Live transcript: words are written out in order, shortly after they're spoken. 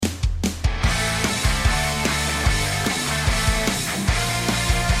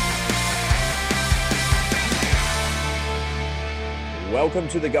Welcome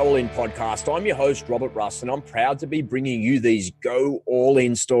to the Go All In podcast. I'm your host, Robert Russ, and I'm proud to be bringing you these Go All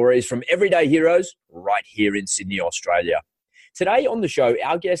In stories from everyday heroes right here in Sydney, Australia. Today on the show,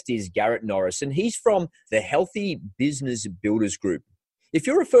 our guest is Garrett Norris, and he's from the Healthy Business Builders Group. If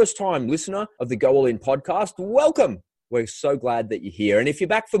you're a first-time listener of the Go All In podcast, welcome. We're so glad that you're here. And if you're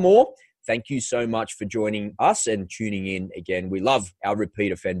back for more, thank you so much for joining us and tuning in again. We love our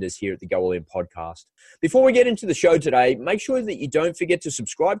repeat offenders here at the Go All In podcast. Before we get into the show today, make sure that you don't forget to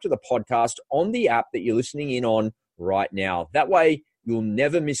subscribe to the podcast on the app that you're listening in on right now. That way, you'll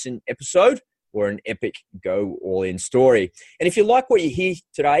never miss an episode or an epic Go All In story. And if you like what you hear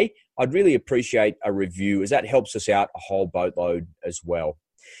today, I'd really appreciate a review, as that helps us out a whole boatload as well.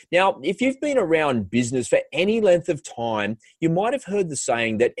 Now, if you've been around business for any length of time, you might have heard the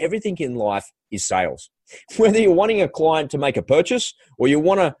saying that everything in life is sales. Whether you're wanting a client to make a purchase or you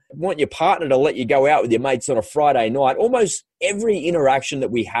want your partner to let you go out with your mates on a Friday night, almost every interaction that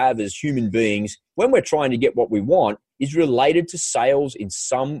we have as human beings when we're trying to get what we want is related to sales in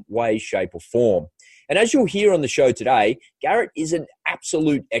some way, shape, or form. And as you'll hear on the show today, Garrett is an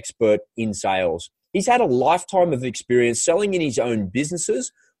absolute expert in sales. He's had a lifetime of experience selling in his own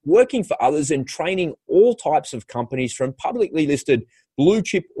businesses, working for others, and training all types of companies from publicly listed blue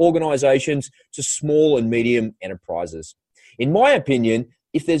chip organizations to small and medium enterprises. In my opinion,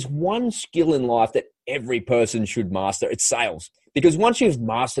 if there's one skill in life that every person should master, it's sales. Because once you've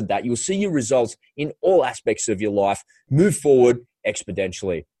mastered that, you'll see your results in all aspects of your life move forward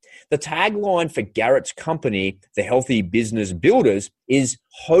exponentially. The tagline for Garrett's company, the Healthy Business Builders, is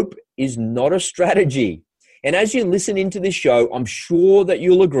 "Hope is not a strategy." And as you listen into this show, I'm sure that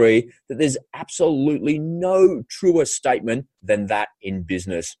you'll agree that there's absolutely no truer statement than that in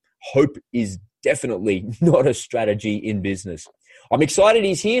business. Hope is definitely not a strategy in business. I'm excited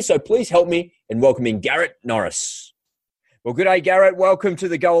he's here, so please help me in welcoming Garrett Norris. Well, good day, Garrett. Welcome to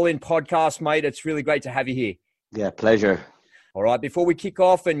the Go All In podcast, mate. It's really great to have you here. Yeah, pleasure. All right, before we kick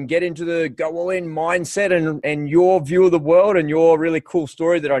off and get into the Go All In mindset and your view of the world and your really cool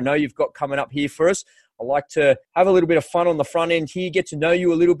story that I know you've got coming up here for us, I like to have a little bit of fun on the front end here, get to know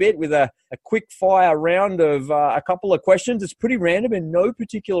you a little bit with a quick fire round of a couple of questions. It's pretty random in no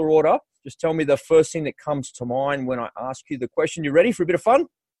particular order. Just tell me the first thing that comes to mind when I ask you the question. You ready for a bit of fun?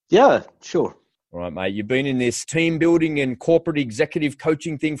 Yeah, sure. All right, mate. You've been in this team building and corporate executive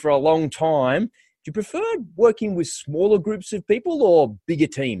coaching thing for a long time. Do you prefer working with smaller groups of people or bigger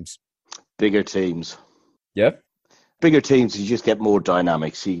teams? Bigger teams. Yeah? Bigger teams, you just get more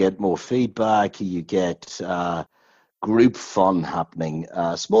dynamics. You get more feedback. You get group fun happening.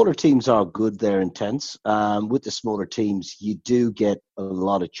 Smaller teams are good. They're intense. With the smaller teams, you do get a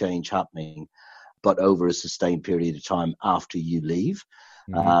lot of change happening, but over a sustained period of time after you leave.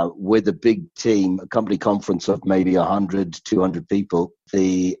 With a big team, a company conference of maybe 100, 200 people,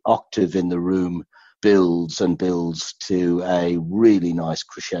 the octave in the room builds and builds to a really nice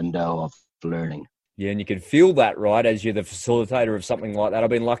crescendo of learning. Yeah, and you can feel that, right, as you're the facilitator of something like that. I've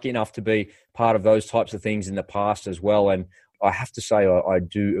been lucky enough to be part of those types of things in the past as well, and I have to say I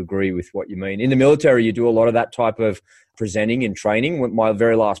do agree with what you mean. In the military, you do a lot of that type of presenting and training. My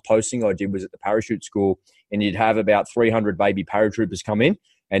very last posting I did was at the parachute school, and you'd have about 300 baby paratroopers come in,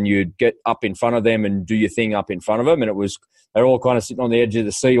 and you'd get up in front of them and do your thing up in front of them. And they're all kind of sitting on the edge of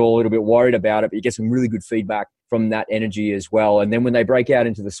the seat, all a little bit worried about it, but you get some really good feedback from that energy as well. And then when they break out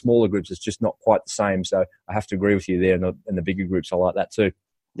into the smaller groups, it's just not quite the same. So I have to agree with you there. And the bigger groups, I like that too.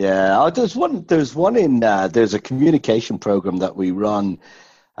 Yeah, there's a communication program that we run,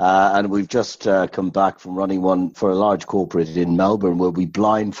 and we've just come back from running one for a large corporate in Melbourne where we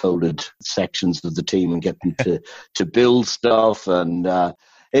blindfolded sections of the team and get them to build stuff, and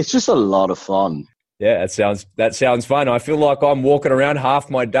it's just a lot of fun. Yeah, that sounds fun. I feel like I'm walking around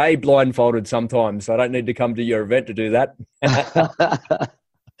half my day blindfolded sometimes. So I don't need to come to your event to do that.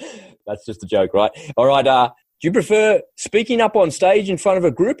 That's just a joke, right? All right. Do you prefer speaking up on stage in front of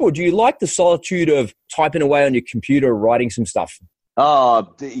a group, or do you like the solitude of typing away on your computer, writing some stuff?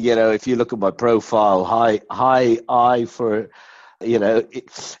 Oh, if you look at my profile, high I for,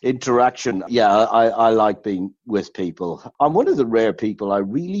 interaction. Yeah, I like being with people. I'm one of the rare people. I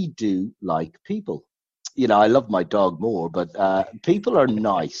really do like people. I love my dog more, but people are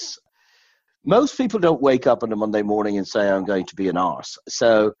nice. Most people don't wake up on a Monday morning and say, I'm going to be an arse.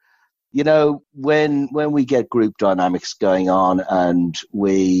 So, when we get group dynamics going on and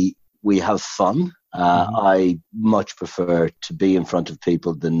we have fun, I much prefer to be in front of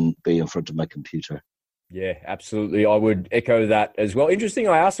people than be in front of my computer. Yeah, absolutely. I would echo that as well. Interesting.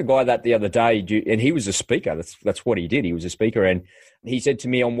 I asked a guy that the other day, and he was a speaker. That's what he did. He was a speaker, and he said to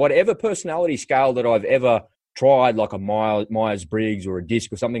me, on whatever personality scale that I've ever tried like a Myers-Briggs or a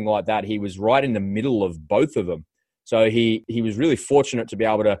disc or something like that, he was right in the middle of both of them. So he was really fortunate to be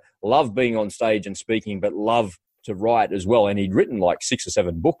able to love being on stage and speaking, but love to write as well. And he'd written like 6 or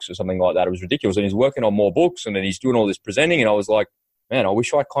 7 books or something like that. It was ridiculous. And he's working on more books, and then he's doing all this presenting. And I was like, man, I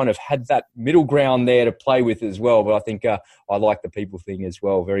wish I kind of had that middle ground there to play with as well. But I think I like the people thing as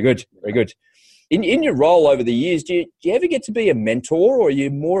well. Very good. Very good. In your role over the years, do you ever get to be a mentor, or are you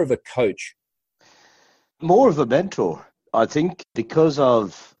more of a coach? More of a mentor. I think because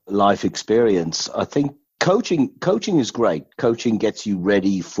of life experience, I think coaching is great. Coaching gets you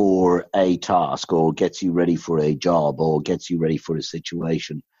ready for a task, or gets you ready for a job, or gets you ready for a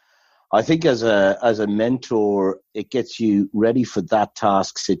situation. I think as a mentor, it gets you ready for that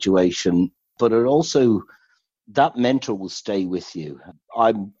task situation, but it also, that mentor will stay with you.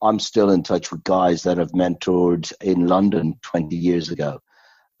 I'm still in touch with guys that have mentored in London 20 years ago.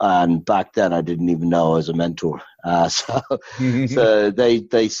 And back then I didn't even know I was a mentor. So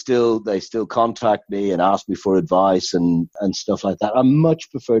they still contact me and ask me for advice and stuff like that. I much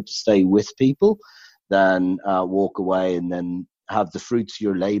prefer to stay with people than walk away and then have the fruits of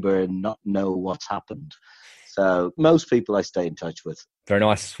your labor and not know what's happened. So most people I stay in touch with. Very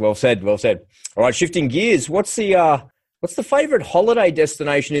nice. Well said. Well said. All right, shifting gears. What's the favourite holiday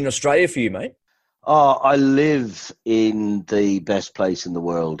destination in Australia for you, mate? Oh, I live in the best place in the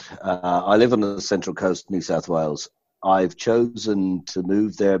world. I live on the Central Coast, New South Wales. I've chosen to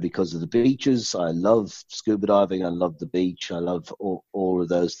move there because of the beaches. I love scuba diving. I love the beach. I love all of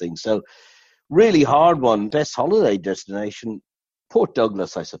those things. So really hard one. Best holiday destination, Port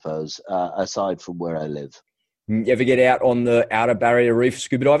Douglas, I suppose, aside from where I live. You ever get out on the Outer Barrier Reef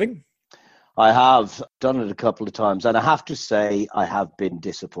scuba diving? I have done it a couple of times, and I have to say I have been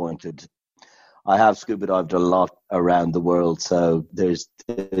disappointed. I have scuba dived a lot around the world, so there's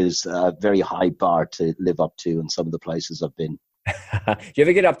a very high bar to live up to in some of the places I've been. Do you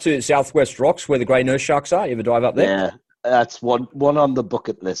ever get up to Southwest Rocks where the grey nurse sharks are? You ever dive up there? Yeah, that's one on the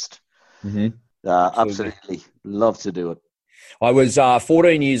bucket list. Mm-hmm. Absolutely. Love to do it. I was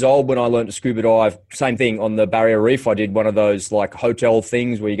 14 years old when I learned to scuba dive. Same thing on the Barrier Reef. I did one of those like hotel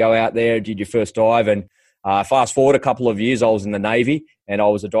things where you go out there, did your first dive, and fast forward a couple of years, I was in the Navy, and I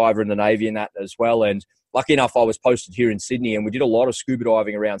was a diver in the Navy in that as well. And lucky enough, I was posted here in Sydney, and we did a lot of scuba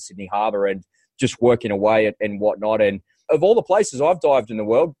diving around Sydney Harbour and just working away and whatnot. And of all the places I've dived in the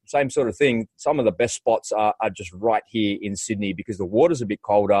world, same sort of thing. Some of the best spots are just right here in Sydney because the water's a bit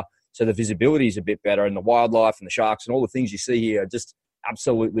colder, so the visibility is a bit better, and the wildlife and the sharks and all the things you see here are just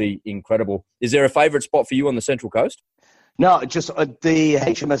absolutely incredible. Is there a favourite spot for you on the Central Coast? No, just the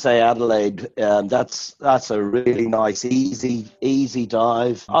HMSA Adelaide. That's a really nice, easy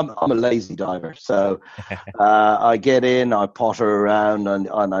dive. I'm a lazy diver, so I get in, I potter around,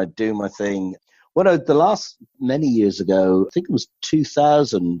 and I do my thing. The last many years ago, I think it was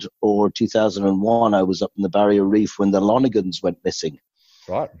 2000 or 2001, I was up in the Barrier Reef when the Lonigans went missing.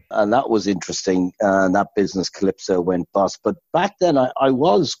 Right. And that was interesting. And that business Calypso went bust. But back then I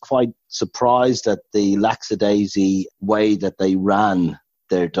was quite surprised at the lackadaisy way that they ran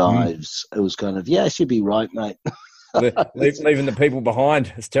their dives. It was kind of, yeah, she'd be right, mate. Leaving the people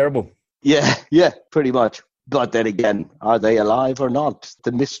behind. It's terrible. Yeah, pretty much. But then again, are they alive or not?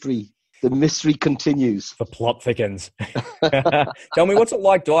 The mystery continues. The plot thickens. Tell me, what's it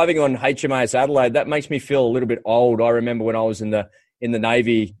like diving on HMAS Adelaide? That makes me feel a little bit old. I remember when I was in the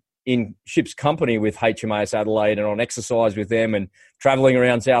Navy in ship's company with HMAS Adelaide and on exercise with them and travelling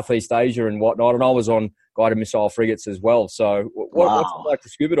around Southeast Asia and whatnot. And I was on guided missile frigates as well. So what's it like to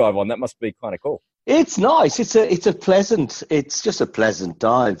scuba dive on? That must be kind of cool. It's nice. It's just a pleasant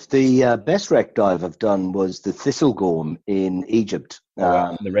dive. The best wreck dive I've done was the Thistlegorm in Egypt.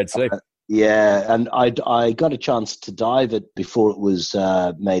 In the Red Sea. Yeah, and I got a chance to dive it before it was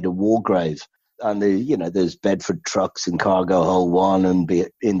made a war grave. And there's Bedford trucks in Cargo Hold 1, and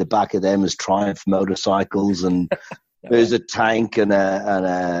in the back of them is Triumph motorcycles, and there's a tank and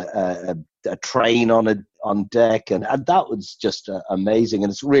a train on deck, and that was just amazing.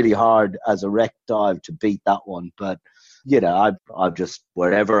 And it's really hard as a wreck dive to beat that one, but I'm just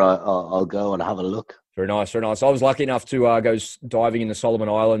wherever I'll go and have a look. Very nice, very nice. I was lucky enough to go diving in the Solomon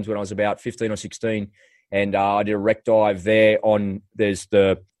Islands when I was about 15 or 16, and I did a wreck dive there on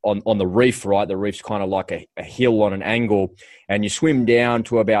the reef, right? The reef's kind of like a hill on an angle, and you swim down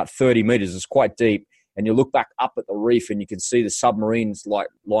to about 30 meters. It's quite deep, and you look back up at the reef, and you can see the submarine's like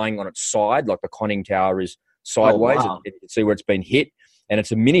lying on its side, like the conning tower is sideways. Oh, wow. You can see where it's been hit, and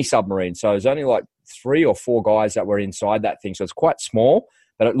it's a mini submarine. So there's only like 3 or 4 guys that were inside that thing. So it's quite small,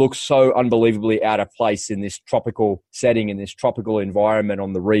 but it looks so unbelievably out of place in this tropical setting, in this tropical environment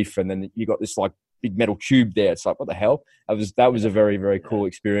on the reef. And then you got this like big metal tube there. It's like, what the hell? That was a very, very cool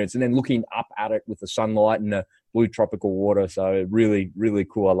experience. And then looking up at it with the sunlight and the blue tropical water. So really, really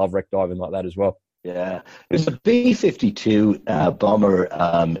cool. I love wreck diving like that as well. Yeah. There's a B-52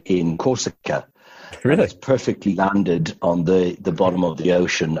 bomber in Corsica. Really? It's perfectly landed on the bottom of the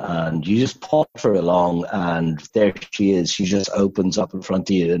ocean, and you just pop her along, and there she is. She just opens up in front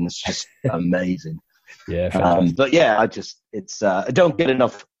of you, and it's just amazing. Yeah, but yeah, I don't get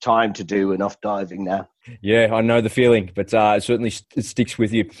enough time to do enough diving now. Yeah, I know the feeling, but it certainly sticks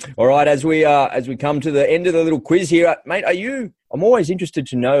with you. All right, as we come to the end of the little quiz here, mate, I'm always interested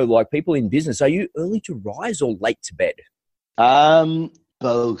to know, like, people in business, are you early to rise or late to bed?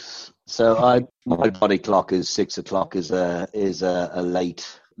 Both. So my body clock is 6 o'clock is a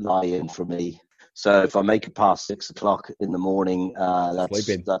late lie-in for me. So if I make it past 6 o'clock in the morning,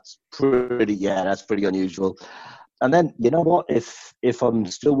 that's pretty unusual. And then, you know what? If I'm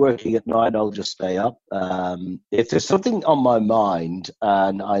still working at night, I'll just stay up. If there's something on my mind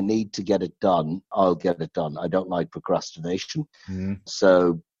and I need to get it done, I'll get it done. I don't like procrastination.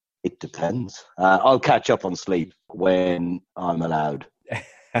 So it depends. I'll catch up on sleep when I'm allowed.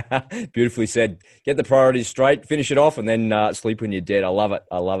 Beautifully said. Get the priorities straight, finish it off, and then sleep when you're dead. I love it.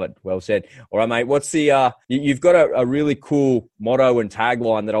 Well said. All right, mate. What's the you've got a really cool motto and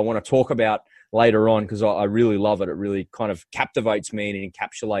tagline that I want to talk about later on, because I really love it. It really kind of captivates me and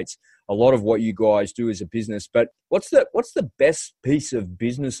encapsulates a lot of what you guys do as a business. But what's the best piece of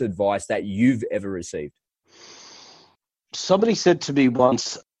business advice that you've ever received? Somebody said to me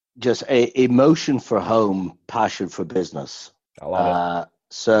once, just emotion for home, passion for business. I love it.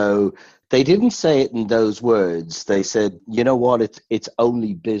 So they didn't say it in those words. They said, you know what, it's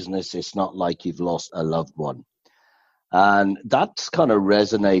only business. It's not like you've lost a loved one. And that's kind of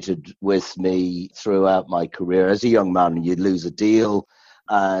resonated with me throughout my career. As a young man, you'd lose a deal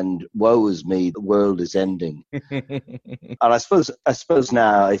and woe is me, the world is ending. And I suppose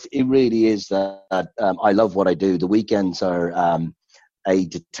now it really is that I love what I do. The weekends are a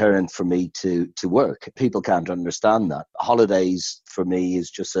deterrent for me to work. People can't understand that. Holidays for me is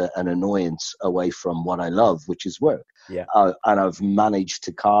just an annoyance away from what I love, which is work. Yeah. And I've managed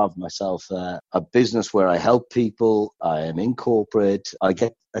to carve myself a business where I help people. I am in corporate. I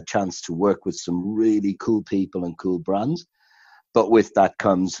get a chance to work with some really cool people and cool brands. But with that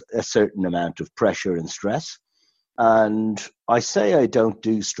comes a certain amount of pressure and stress. And I say I don't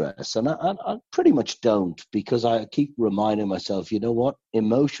do stress, and I pretty much don't, because I keep reminding myself, you know what?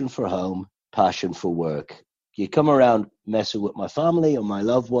 Emotion for home, passion for work. You come around messing with my family or my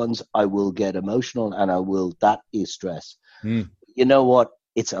loved ones, I will get emotional, and that is stress. You know what?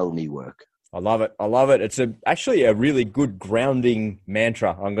 It's only work. I love it. It's actually a really good grounding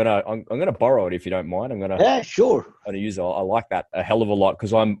mantra. I'm gonna borrow it if you don't mind. Yeah, sure. I'm gonna use it. I like that a hell of a lot,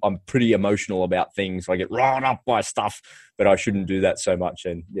 because I'm pretty emotional about things. I get riled up by stuff, but I shouldn't do that so much.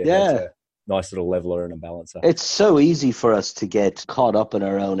 And yeah. It's a nice little leveler and a balancer. It's so easy for us to get caught up in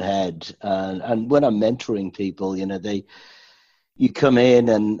our own head. And when I'm mentoring people, you know, you come in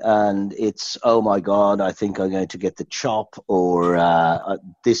and it's, oh my God, I think I'm going to get the chop, or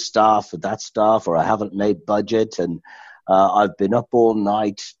this staff or that staff, or I haven't made budget, and I've been up all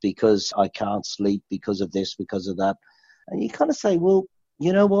night because I can't sleep because of this, because of that. And you kind of say, well,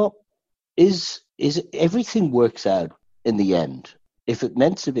 you know what? Is everything works out in the end. If it's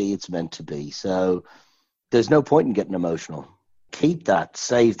meant to be, it's meant to be. So there's no point in getting emotional. Keep that,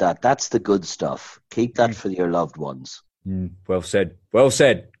 save that. That's the good stuff. Keep that for your loved ones. Well said.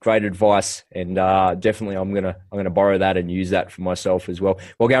 Great advice, and definitely I'm gonna borrow that and use that for myself as well.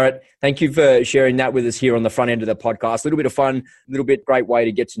 Well, Garrett, thank you for sharing that with us here on the front end of the podcast. A little bit of fun, a little bit great way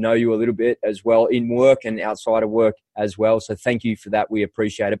to get to know you a little bit as well, in work and outside of work as well. So thank you for that. We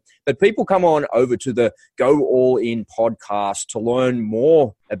appreciate it. But people come on over to the Go All In podcast to learn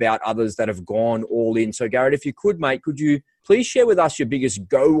more about others that have gone all in. So Garrett, if you could, mate, could you please share with us your biggest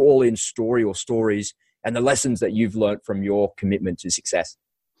Go All In story or stories, and the lessons that you've learned from your commitment to success?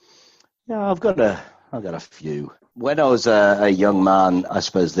 Yeah, I've got a few. When I was a young man, I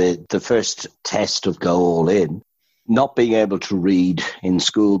suppose the first test of Go All In, not being able to read in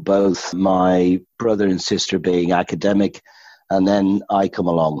school, both my brother and sister being academic, and then I come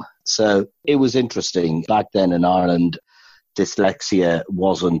along. So it was interesting. Back then in Ireland, dyslexia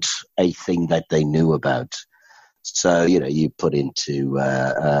wasn't a thing that they knew about. So, you know, you put into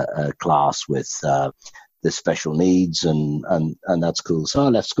a class with the special needs, and that's cool. So I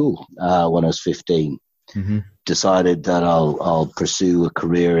left school when I was 15. Decided that I'll pursue a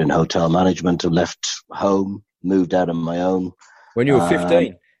career in hotel management. I left home, moved out on my own. When you were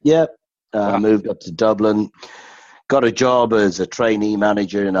 15? Yeah. Wow. Moved up to Dublin, got a job as a trainee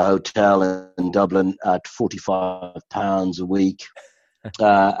manager in a hotel in Dublin at £45 a week.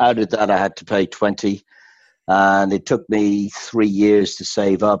 Out of that, I had to pay 20, and it took me 3 years to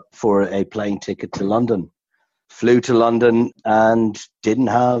save up for a plane ticket to London. Flew to London and didn't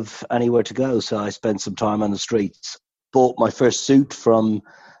have anywhere to go, so I spent some time on the streets. Bought my first suit from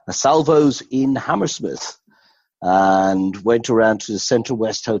a Salvo's in Hammersmith and went around to the Centre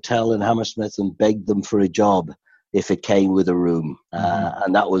West Hotel in Hammersmith and begged them for a job if it came with a room.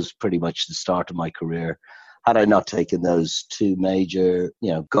 And that was pretty much the start of my career. Had I not taken those two major,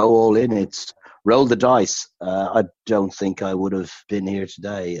 go all in, it's roll the dice. I don't think I would have been here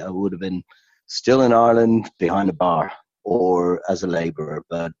today. I would have been still in Ireland behind a bar or as a labourer,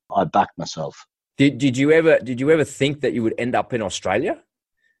 but I backed myself. Did you ever think that you would end up in Australia?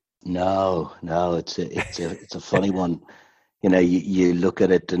 No, it's a funny one. You look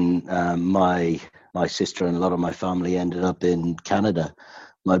at it, and my sister and a lot of my family ended up in Canada.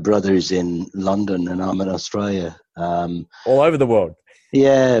 My brother's in London, and I'm in Australia. All over the world.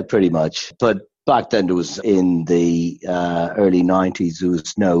 Yeah, pretty much. But back then, there was in the early 90s, there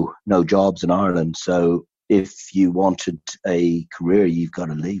was no jobs in Ireland. So if you wanted a career, you've got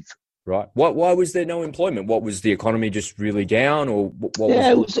to leave. Right. Why was there no employment? What was the economy just really down, or what?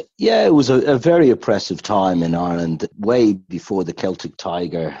 It was a very oppressive time in Ireland, way before the Celtic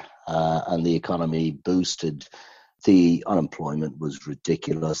Tiger and the economy boosted. The unemployment was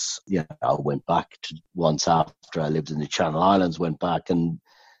ridiculous. I went back to once after I lived in the Channel Islands, went back, and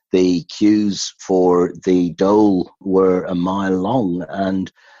the queues for the dole were a mile long.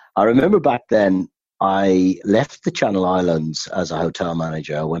 And I remember back then, I left the Channel Islands as a hotel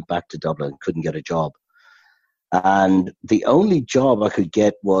manager. I went back to Dublin, couldn't get a job. And the only job I could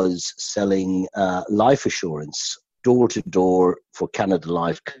get was selling life assurance door to door for Canada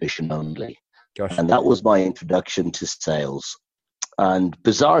Life commission only. Gosh. And that was my introduction to sales. And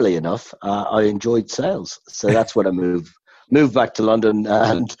bizarrely enough, I enjoyed sales. So that's when I moved back to London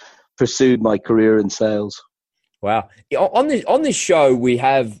and pursued my career in sales. Wow. On this show, we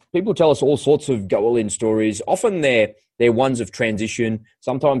have people tell us all sorts of go-all-in stories. Often they're ones of transition.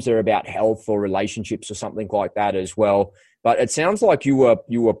 Sometimes they're about health or relationships or something like that as well. But it sounds like you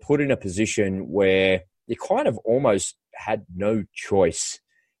were put in a position where you kind of almost had no choice,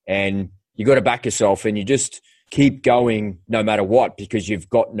 and you got to back yourself and you just keep going no matter what because you've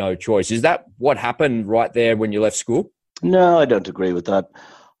got no choice. Is that what happened right there when you left school? No, I don't agree with that.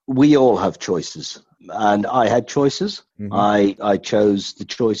 We all have choices. And I had choices. Mm-hmm. I chose the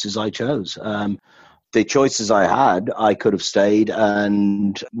choices I chose. The choices I had, I could have stayed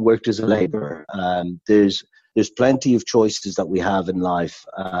and worked as a labourer. There's plenty of choices that we have in life.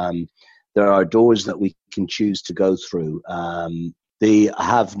 There are doors that we can choose to go through. The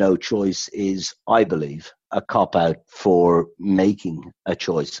have no choice is, I believe, a cop-out for making a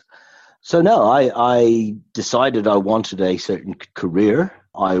choice. So no, I decided I wanted a certain career.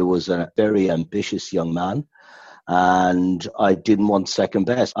 I was a very ambitious young man, and I didn't want second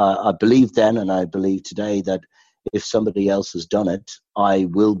best. I believed then, and I believe today, that if somebody else has done it, I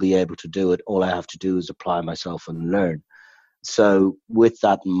will be able to do it. All I have to do is apply myself and learn. So with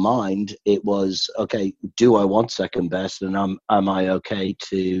that in mind, it was, okay, do I want second best? And am I okay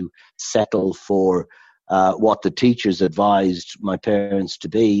to settle for what the teachers advised my parents to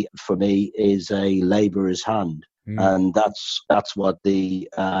be? For me, is a labourer's hand. And that's what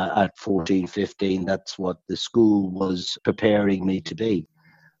at 14, 15, that's what the school was preparing me to be,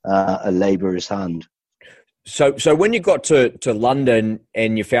 a labourer's hand. So when you got to London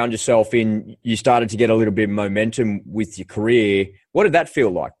and you found yourself you started to get a little bit of momentum with your career, what did that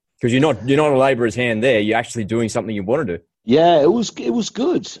feel like? Because you're not a labourer's hand there. You're actually doing something you want to do. Yeah, it was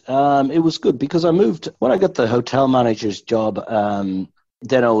good. It was good because I moved when I got the hotel manager's job.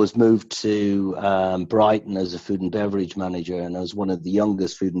 Then I was moved to Brighton as a food and beverage manager, and I was one of the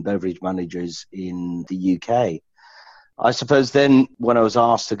youngest food and beverage managers in the UK. I suppose then when I was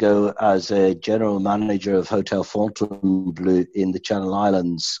asked to go as a general manager of Hotel Fontainebleau in the Channel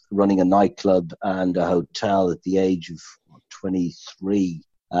Islands, running a nightclub and a hotel at the age of 23,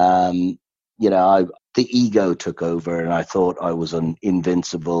 the ego took over, and I thought I was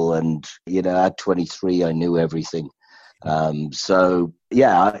invincible. And, at 23, I knew everything. I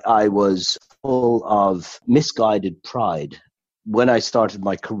was full of misguided pride. When I started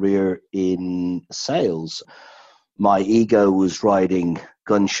my career in sales, my ego was riding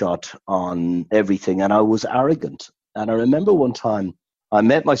gunshot on everything, and I was arrogant. And I remember one time I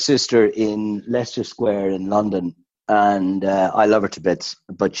met my sister in Leicester Square in London, and I love her to bits,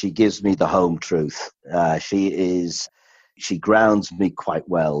 but she gives me the home truth. She is She grounds me quite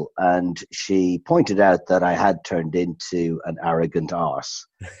well, and she pointed out that I had turned into an arrogant arse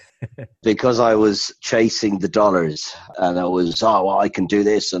because I was chasing the dollars, and I was, oh, well, I can do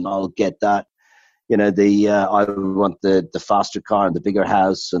this and I'll get that. You know, I want the faster car and the bigger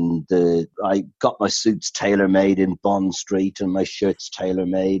house, and I got my suits tailor-made in Bond Street and my shirts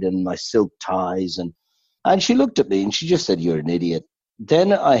tailor-made and my silk ties. And she looked at me and she just said, you're an idiot.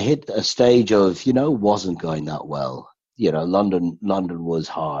 Then I hit a stage of, wasn't going that well. London was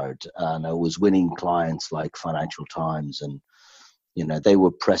hard, and I was winning clients like Financial Times, and, they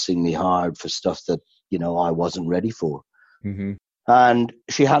were pressing me hard for stuff that, I wasn't ready for. Mm-hmm. And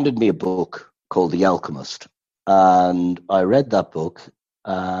she handed me a book called The Alchemist. And I read that book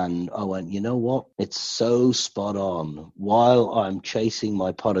and I went, you know what? It's so spot on. While I'm chasing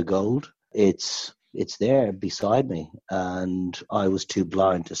my pot of gold, it's there beside me, and I was too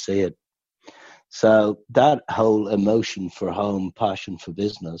blind to see it. So that whole emotion for home, passion for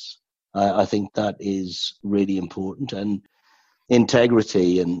business, I think that is really important. And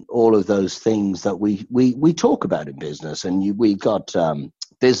integrity and all of those things that we talk about in business. And we've got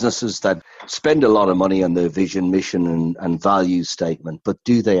businesses that spend a lot of money on their vision, mission, and value statement, but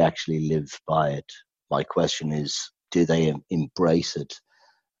do they actually live by it? My question is, do they embrace it?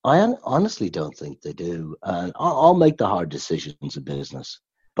 I honestly don't think they do. I'll make the hard decisions in business,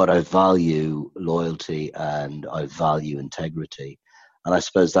 but I value loyalty and I value integrity. And I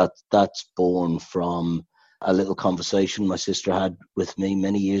suppose that's born from a little conversation my sister had with me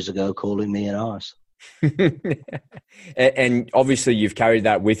many years ago, calling me an arse. And obviously you've carried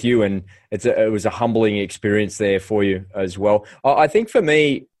that with you, and it was a humbling experience there for you as well. I think for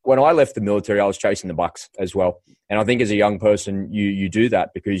me, when I left the military, I was chasing the bucks as well. And I think as a young person, you do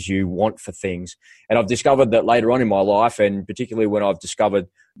that because you want for things. And I've discovered that later on in my life, and particularly when I've discovered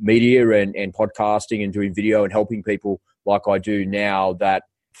media and podcasting and doing video and helping people like I do now, that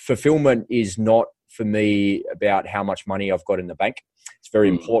fulfillment is not for me about how much money I've got in the bank. It's very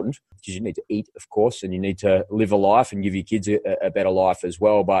important because you need to eat, of course, and you need to live a life and give your kids a better life as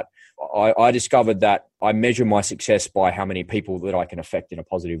well. But I discovered that I measure my success by how many people that I can affect in a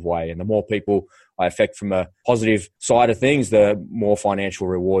positive way. And the more people I affect from a positive side of things, the more financial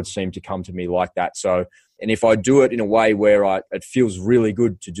rewards seem to come to me like that. So, and if I do it in a way where it feels really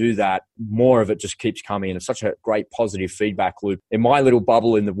good to do that, more of it just keeps coming. And it's such a great positive feedback loop in my little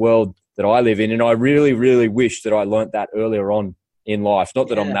bubble in the world that I live in. And I really, really wish that I learnt that earlier on in life. Not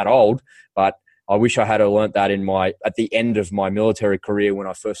that I'm that old, but I wish I had learnt that at the end of my military career when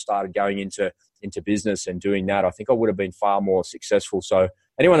I first started going into business and doing that. I think I would have been far more successful. So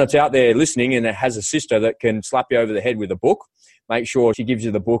anyone that's out there listening and has a sister that can slap you over the head with a book, make sure she gives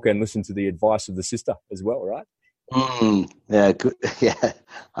you the book and listen to the advice of the sister as well, right? Yeah, good. Yeah,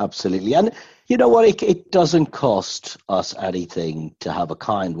 absolutely. And you know what? It doesn't cost us anything to have a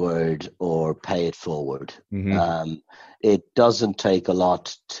kind word or pay it forward. Mm-hmm. It doesn't take a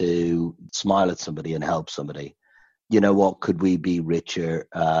lot to smile at somebody and help somebody. You know what? Could we be richer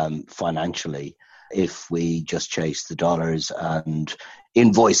financially if we just chase the dollars and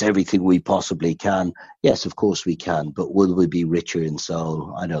invoice everything we possibly can? Yes, of course we can. But will we be richer in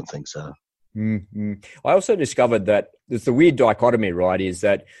soul? I don't think so. Mm-hmm. I also discovered that there's the weird dichotomy, right? Is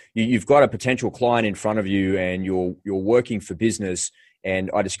that you've got a potential client in front of you and you're working for business. And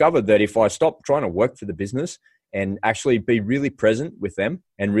I discovered that if I stop trying to work for the business and actually be really present with them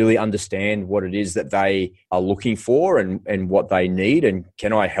and really understand what it is that they are looking for and what they need, and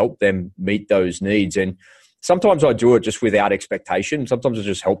can I help them meet those needs? And sometimes I do it just without expectation. Sometimes I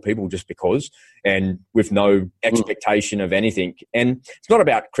just help people just because, and with no expectation of anything. And it's not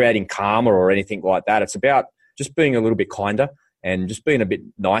about creating karma or anything like that. It's about just being a little bit kinder and just being a bit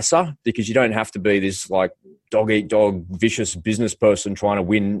nicer, because you don't have to be this like dog-eat-dog vicious business person trying to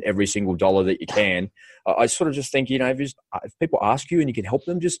win every single dollar that you can. I sort of just think, if people ask you and you can help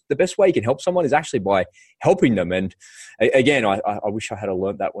them, just the best way you can help someone is actually by helping them. And again, I wish I had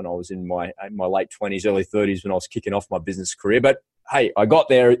learned that when I was in my late 20s, early 30s, when I was kicking off my business career. But hey, I got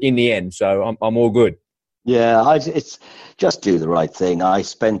there in the end, so I'm all good. Yeah, it's just do the right thing. I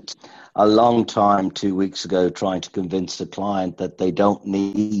spent a long time 2 weeks ago trying to convince a client that they don't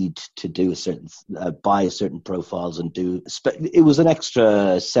need to do buy certain profiles and it was an extra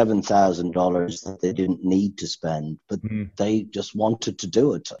 $7,000 that they didn't need to spend, but they just wanted to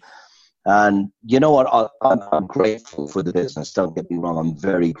do it. And you know what? I'm grateful for the business. Don't get me wrong. I'm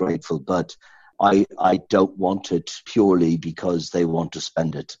very grateful, but I don't want it purely because they want to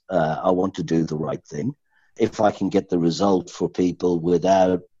spend it. I want to do the right thing. If I can get the result for people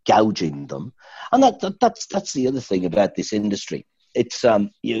without gouging them. And that's the other thing about this industry. It's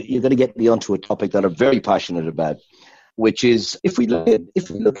you're going to get me onto a topic that I'm very passionate about. which is if we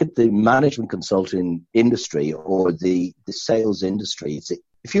look at the management consulting industry or the sales industry,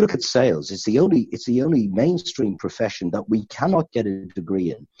 if you look at sales, it's the only mainstream profession that we cannot get a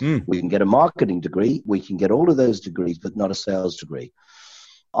degree in. We can get a marketing degree, we can get all of those degrees, but not a sales degree.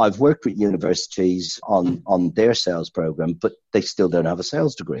 I've worked with universities on their sales program, but they still don't have a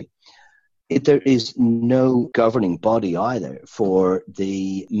sales degree. There is no governing body either for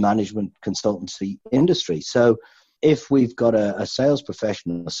the management consultancy industry. So if we've got a sales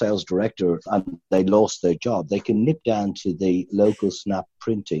professional, a sales director, and they lost their job, they can nip down to the local Snap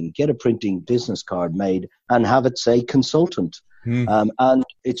Printing, get a printing business card made, and have it say consultant. And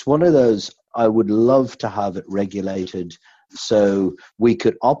it's one of those, I would love to have it regulated so we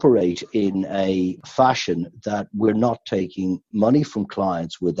could operate in a fashion that we're not taking money from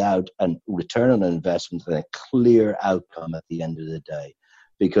clients without a return on investment and a clear outcome at the end of the day.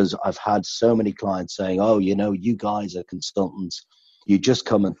 Because I've had so many clients saying, oh, you guys are consultants. You just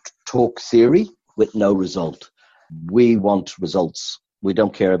come and talk theory with no result. We want results. We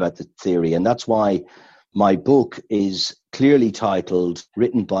don't care about the theory. And that's why my book is clearly titled,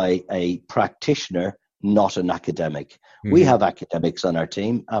 written by a practitioner, not an academic. We have academics on our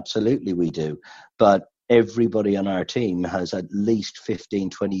team. Absolutely we do. But everybody on our team has at least 15,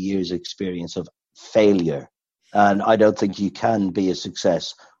 20 years experience of failure. And I don't think you can be a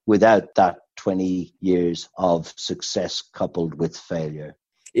success without that 20 years of success coupled with failure.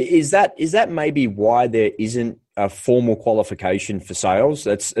 Is that maybe why there isn't a formal qualification for sales?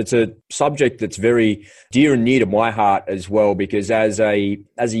 It's a subject that's very dear and near to my heart as well, because as a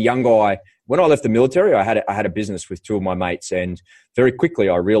young guy, when I left the military, I had a business with two of my mates, and very quickly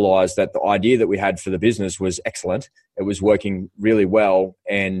I realized that the idea that we had for the business was excellent. It was working really well,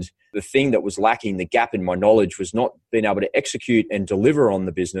 and the thing that was lacking, the gap in my knowledge, was not being able to execute and deliver on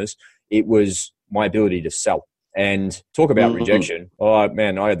the business. It was my ability to sell. And talk about rejection. Oh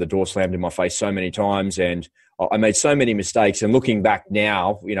man, I had the door slammed in my face so many times, and I made so many mistakes. And looking back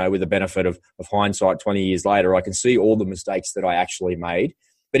now, with the benefit of hindsight 20 years later, I can see all the mistakes that I actually made.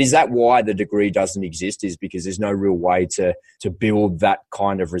 But is that why the degree doesn't exist? Is because there's no real way to build that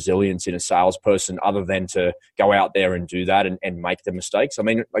kind of resilience in a salesperson other than to go out there and do that and make the mistakes? I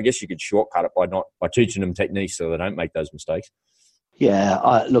mean, I guess you could shortcut it by teaching them techniques so they don't make those mistakes.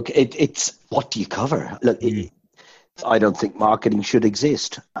 Yeah, look, it's what do you cover? Look, I don't think marketing should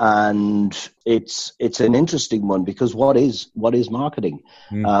exist, and it's an interesting one because what is marketing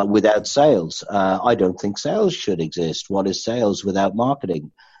without sales? I don't think sales should exist. What is sales without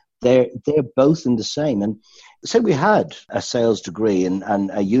marketing? They're both in the same. And say we had a sales degree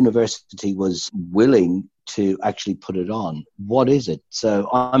and a university was willing to actually put it on. What is it? So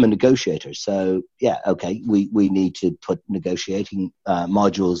I'm a negotiator. So yeah, okay, we need to put negotiating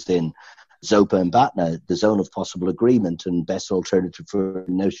modules in ZOPA and BATNA, the zone of possible agreement and best alternative for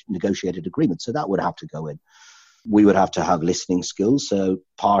negotiated agreement. So that would have to go in. We would have to have listening skills. So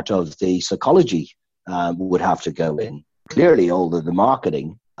part of the psychology would have to go in. Clearly, all of the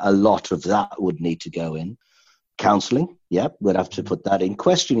marketing, a lot of that would need to go in. Counseling, yep, we'd have to put that in.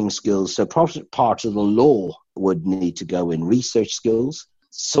 Questioning skills, so part of the law would need to go in. Research skills.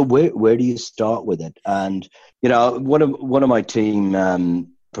 So where do you start with it? And, one of my team,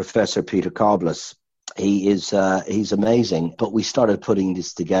 Professor Peter Koblis, he's amazing. But we started putting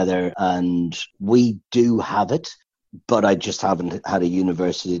this together, and we do have it, but I just haven't had a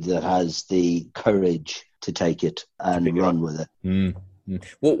university that has the courage to take it and run with it.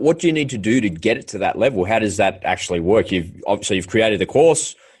 Well, what do you need to do to get it to that level? How does that actually work? You've created the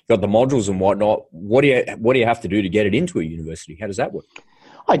course, got the modules and whatnot. What do you have to do to get it into a university? How does that work?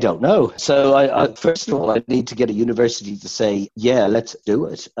 I don't know. So I first of all, I need to get a university to say, yeah, let's do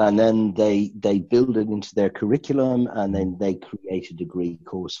it. And then they build it into their curriculum, and then they create a degree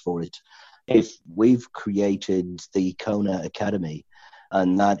course for it. If we've created the Kona Academy,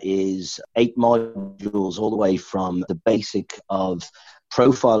 and that is 8 modules all the way from the basic of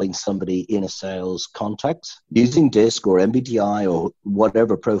profiling somebody in a sales context using DISC or MBTI or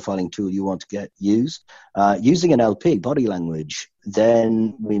whatever profiling tool you want to use, using an LP, body language.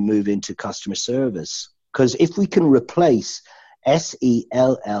 Then we move into customer service. Because if we can replace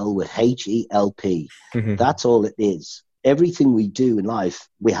SELL with HELP, that's all it is. Everything we do in life,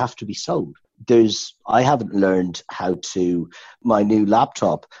 we have to be sold. I haven't learned how to, my new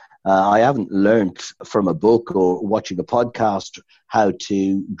laptop, I haven't learned from a book or watching a podcast how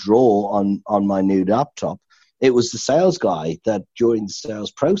to draw on my new laptop. It was the sales guy that during the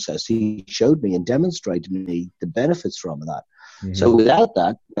sales process, he showed me and demonstrated me the benefits from that. So without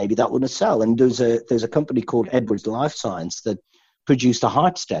that, maybe that wouldn't sell. And there's a company called Edwards Lifescience that produced a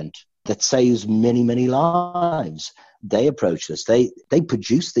heart stent that saves many, many lives. They approach us. They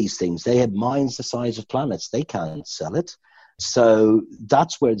produce these things. They have minds the size of planets. They can't sell it. So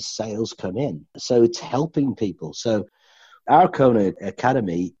that's where the sales come in. So it's helping people. So our Kona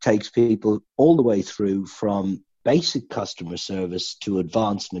Academy takes people all the way through from basic customer service to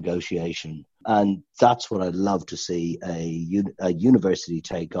advanced negotiation. And that's what I'd love to see a university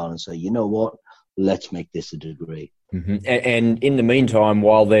take on and say, you know what, let's make this a degree. Mm-hmm. And in the meantime,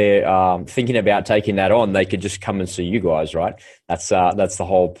 while they're thinking about taking that on, they could just come and see you guys, right? That's the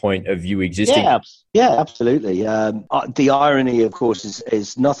whole point of you existing. Yeah, absolutely. The irony, of course,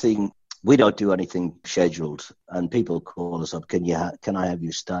 is nothing. We don't do anything scheduled, and people call us up. Can I have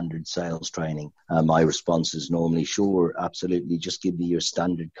your standard sales training? My response is normally, sure, absolutely. Just give me your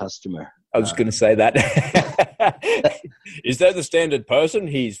standard customer. I was going to say that. Is that the standard person?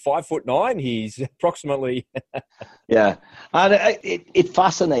 He's 5'9". He's approximately. Yeah, and it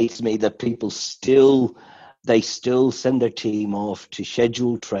fascinates me that people still send their team off to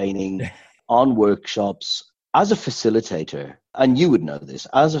scheduled training on workshops. As a facilitator, and you would know this,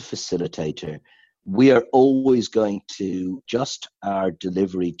 as a facilitator, we are always going to adjust our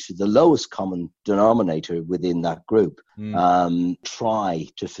delivery to the lowest common denominator within that group. Try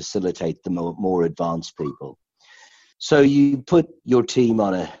to facilitate the more advanced people. So you put your team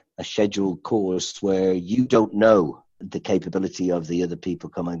on a scheduled course where you don't know the capability of the other people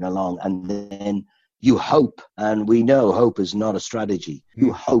coming along, and then you hope, and we know hope is not a strategy.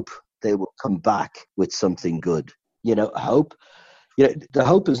 You hope they will come back with something good. Hope. The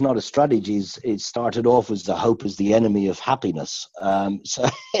hope is not a strategy. It started off as the hope is the enemy of happiness. So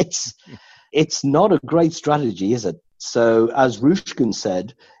it's not a great strategy, is it? So as Ruskin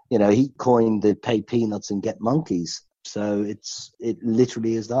said, he coined the pay peanuts and get monkeys. So it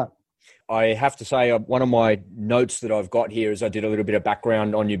literally is that. I have to say, one of my notes that I've got here is I did a little bit of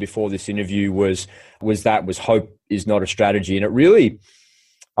background on you before this interview was hope is not a strategy. And it really,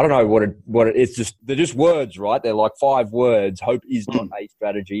 I don't know it's just, they're just words, right? They're like 5 words. Hope is not a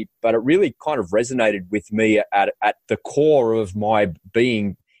strategy, but it really kind of resonated with me at the core of my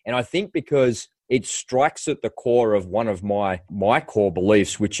being. And I think because it strikes at the core of one of my core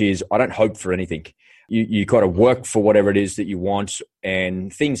beliefs, which is I don't hope for anything. You got to work for whatever it is that you want,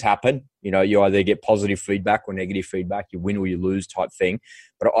 and things happen. You either get positive feedback or negative feedback, you win or you lose type thing.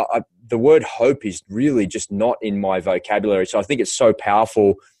 But the word hope is really just not in my vocabulary. So I think it's so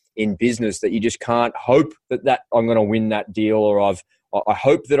powerful in business that you just can't hope that I'm going to win that deal, or I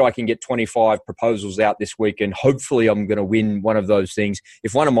hope that I can get 25 proposals out this week and hopefully I'm going to win one of those things.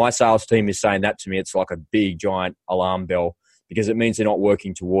 If one of my sales team is saying that to me, it's like a big giant alarm bell, because it means they're not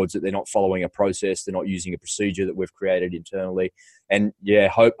working towards it. They're not following a process. They're not using a procedure that we've created internally. And yeah,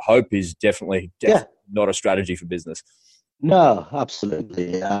 hope is definitely not a strategy for business. No,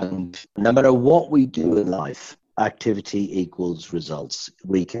 absolutely. And no matter what we do in life, activity equals results.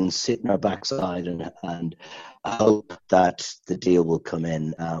 We can sit in our backside and hope that the deal will come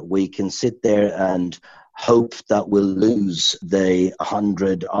in. We can sit there and hope that we'll lose the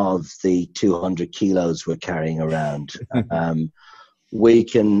 100 of the 200 kilos we're carrying around. We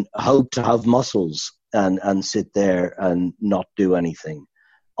can hope to have muscles and sit there and not do anything.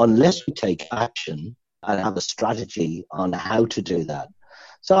 Unless we take action and have a strategy on how to do that.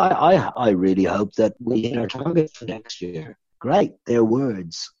 So I really hope that we hit our target for next year. Great, they're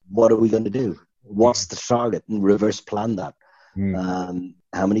words. What are we going to do? What's the target? And reverse plan that.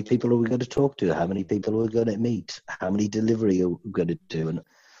 How many people are we going to talk to? How many people are we going to meet? How many delivery are we going to do? And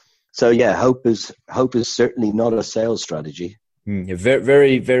so, yeah, hope is certainly not a sales strategy. A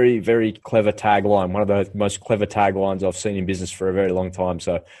very, very, very clever tagline. One of the most clever taglines I've seen in business for a very long time.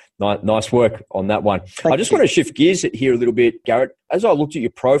 So nice work on that one. I just want to shift gears here a little bit, Garrett. As I looked at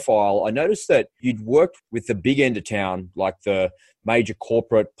your profile, I noticed that you'd worked with the big end of town, like the major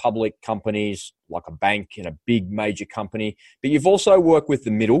corporate public companies, like a bank and a big major company, but you've also worked with the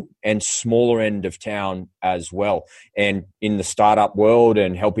middle and smaller end of town as well, and in the startup world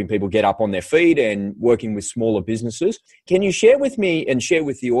and helping people get up on their feet and working with smaller businesses. Can you share with me and share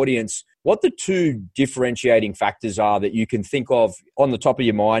with the audience what the 2 differentiating factors are that you can think of on the top of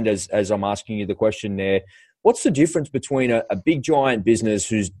your mind as I'm asking you the question there? What's the difference between a big giant business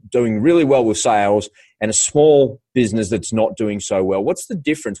who's doing really well with sales and a small business that's not doing so well? What's the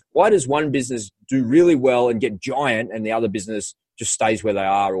difference? Why does one business do really well and get giant and the other business just stays where they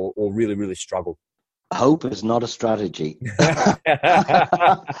are or really, really struggle? Hope is not a strategy. I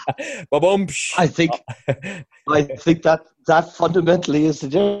think that fundamentally is the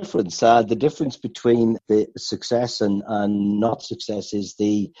difference. The difference between the success and not success is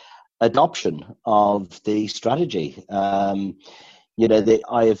the adoption of the strategy.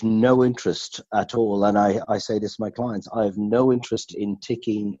 I have no interest at all. And I say this to my clients, I have no interest in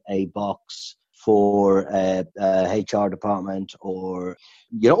ticking a box for a HR department or,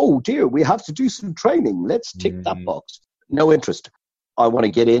 oh dear, we have to do some training. Let's tick that box. No interest. I want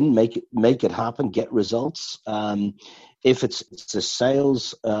to get in, make it happen, get results. If it's a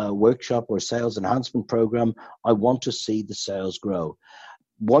sales workshop or sales enhancement program, I want to see the sales grow.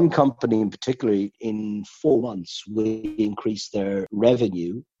 One company in particular, in 4 months, we increased their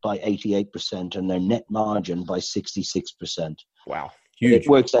revenue by 88% and their net margin by 66%. Wow. Huge. It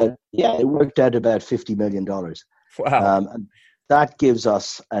worked out about $50 million. Wow. And that gives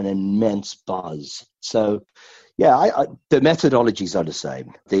us an immense buzz. So, yeah, the methodologies are the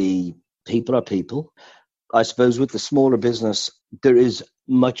same. The people are people. I suppose with the smaller business, there is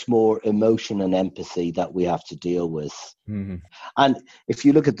much more emotion and empathy that we have to deal with. Mm-hmm. And if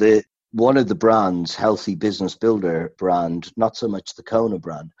you look at one of the brands, Healthy Business Builder brand, not so much the Kona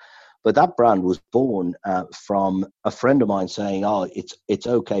brand, but that brand was born from a friend of mine saying, "Oh, it's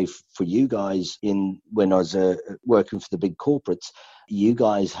okay for you guys when I was working for the big corporates, you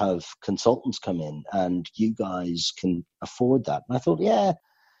guys have consultants come in and you guys can afford that." And I thought, yeah,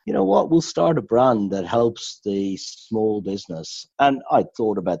 you know what, we'll start a brand that helps the small business. And I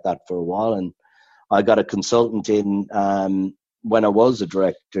thought about that for a while, and I got a consultant in when I was a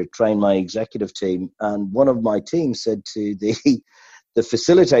director, trained my executive team, and one of my team said to the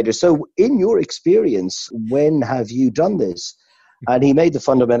facilitator, "So in your experience, when have you done this?" And he made the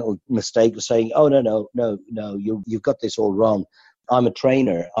fundamental mistake of saying, "Oh, no, you've got this all wrong. I'm a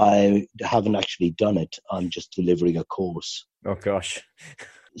trainer. I haven't actually done it. I'm just delivering a course." Oh, gosh.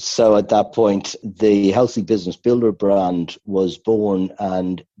 So at that point, the Healthy Business Builder brand was born,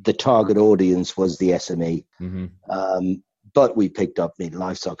 and the target audience was the SME. Mm-hmm. But we picked up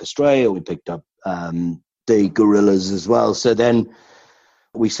Livestock Australia. We picked up the gorillas as well. So then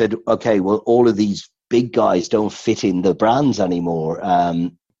we said, okay, well, all of these big guys don't fit in the brands anymore.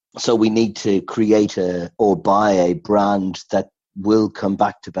 So we need to create or buy a brand that will come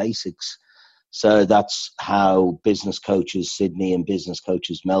back to basics. So that's how Business Coaches Sydney and Business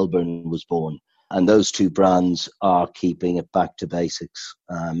Coaches Melbourne was born. And those two brands are keeping it back to basics,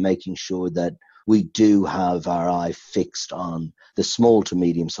 making sure that we do have our eye fixed on the small to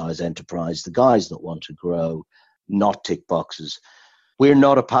medium-sized enterprise, the guys that want to grow, not tick boxes. We're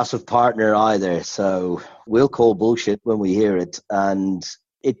not a passive partner either, so we'll call bullshit when we hear it. And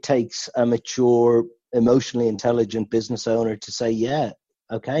it takes a mature, emotionally intelligent business owner to say, yeah,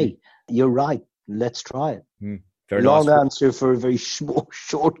 okay, you're right, let's try it. Very long nice answer for a very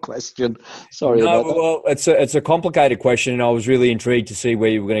short question. Sorry about that. Well, it's a complicated question, and I was really intrigued to see where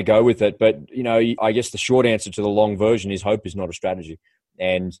you were going to go with it. But, I guess the short answer to the long version is hope is not a strategy.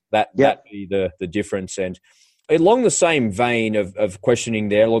 And that be the difference. And along the same vein of questioning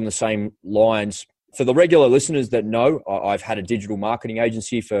there, along the same lines, for the regular listeners that know, I've had a digital marketing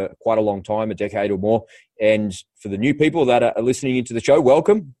agency for quite a long time, a decade or more. And for the new people that are listening into the show,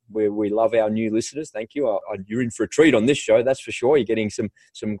 welcome. We love our new listeners. Thank you. You're in for a treat on this show, that's for sure. You're getting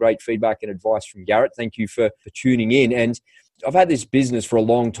some great feedback and advice from Garrett. Thank you for tuning in. And I've had this business for a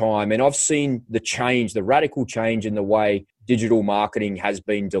long time, and I've seen the radical change in the way digital marketing has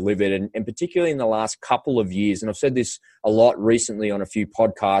been delivered, and particularly in the last couple of years. And I've said this a lot recently on a few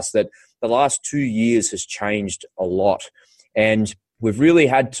podcasts, that the last 2 years has changed a lot. And we've really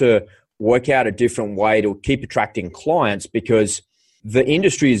had to work out a different way to keep attracting clients, because the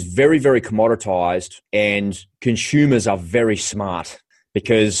industry is very, very commoditized and consumers are very smart.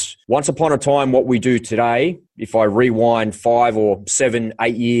 Because once upon a time, what we do today, if I rewind 5 or 7,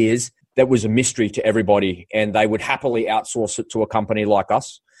 8 years, that was a mystery to everybody, and they would happily outsource it to a company like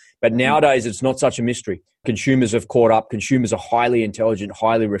us. But nowadays, it's not such a mystery. Consumers have caught up. Consumers are highly intelligent,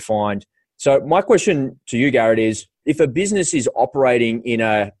 highly refined. So my question to you, Garrett, is if a business is operating in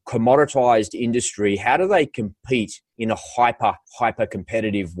a commoditized industry, how do they compete in a hyper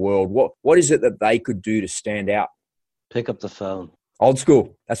competitive world? What is it that they could do to stand out? Pick up the phone. Old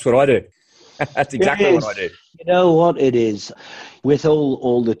school. That's what I do. That's exactly what I do. You know what it is? With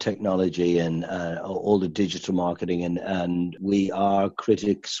all the technology and all the digital marketing, and we are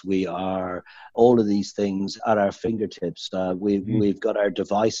critics, we are all of these things at our fingertips. We've got our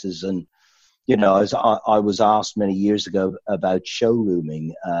devices, and as I was asked many years ago about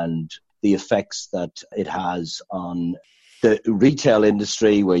showrooming and the effects that it has on the retail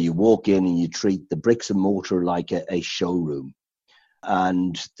industry, where you walk in and you treat the bricks and mortar like a showroom.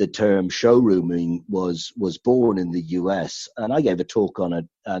 And the term showrooming was born in the US, and I gave a talk on it,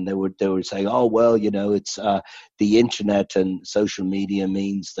 and they were saying, oh well, it's the internet and social media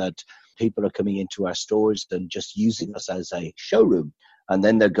means that people are coming into our stores and just using us as a showroom, and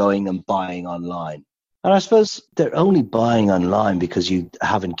then they're going and buying online. And I suppose they're only buying online because you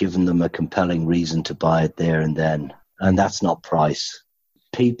haven't given them a compelling reason to buy it there and then. And that's not price.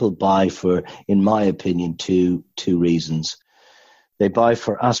 People buy for, in my opinion, two reasons. They buy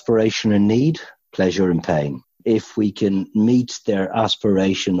for aspiration and need, pleasure and pain. If we can meet their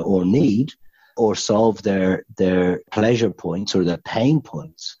aspiration or need, or solve their pleasure points or their pain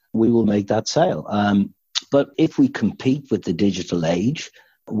points, we will make that sale. But if we compete with the digital age,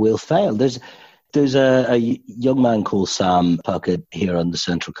 we'll fail. There's a young man called Sam Puckett here on the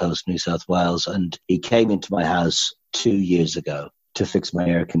Central Coast, New South Wales, and he came into my house 2 years ago to fix my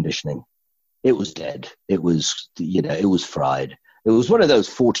air conditioning. It was dead. It was, it was fried. It was one of those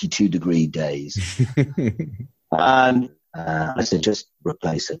 42-degree days. And I said, just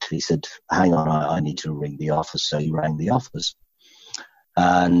replace it. He said, hang on, I need to ring the office. So he rang the office.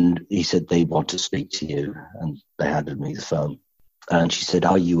 And he said, they want to speak to you. And they handed me the phone. And she said,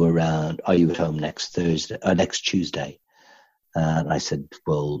 are you around? Are you at home next Tuesday? And I said,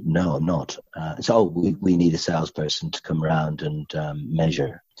 well, no, I'm not. We need a salesperson to come around and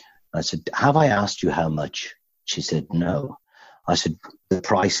measure. I said, have I asked you how much? She said, no. I said, the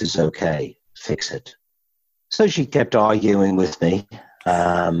price is okay. Fix it. So she kept arguing with me.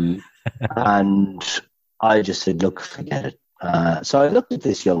 And I just said, look, forget it. So I looked at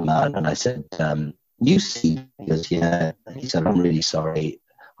this young man and I said, you see? He goes, yeah. And he said, I'm really sorry.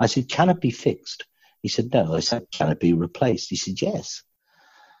 I said, can it be fixed? He said, no. I said, can it be replaced? He said, yes.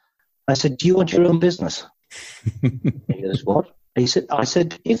 I said, do you want your own business? He goes, what? I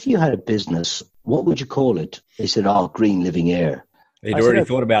said, if you had a business, what would you call it? He said, Green Living Air. He'd already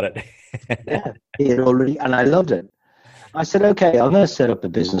thought about it. Yeah, he had already, and I loved it. I said, okay, I'm going to set up a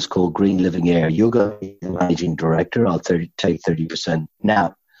business called Green Living Air. You're going to be the managing director. I'll take 30%.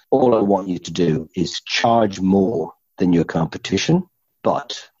 Now, all I want you to do is charge more than your competition,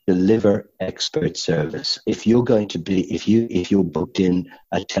 but deliver expert service. If you're going to be, if you're booked in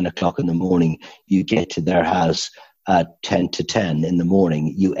at 10 o'clock in the morning, you get to their house at 10 to 10 in the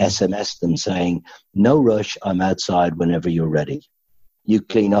morning. You SMS them saying, no rush, I'm outside whenever you're ready. You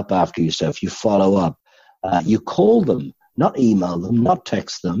clean up after yourself. You follow up. You call them, not email them, not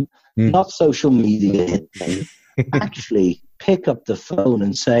text them, not social media hit them. Actually pick up the phone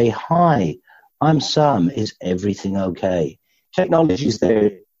and say, hi, I'm Sam. Is everything okay? Technology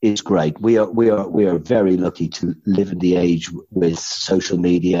is great. We are very lucky to live in the age with social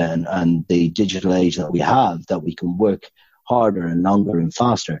media and the digital age that we have, that we can work harder and longer and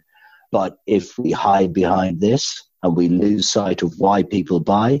faster. But if we hide behind this and we lose sight of why people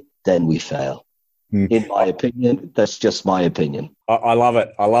buy, then we fail. In my opinion, that's just my opinion. I love it.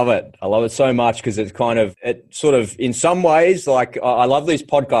 I love it. I love it so much because it's sort of, in some ways, like I love these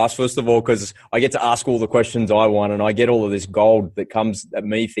podcasts, first of all, because I get to ask all the questions I want and I get all of this gold that comes at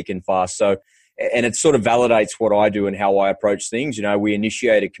me thick and fast. So, and it sort of validates what I do and how I approach things. We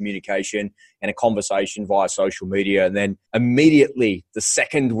initiate a communication and a conversation via social media, and then immediately, the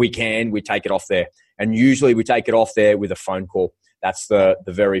second we can, we take it off there. And usually we take it off there with a phone call. That's the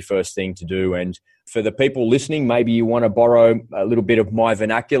very first thing to do. And for the people listening, maybe you want to borrow a little bit of my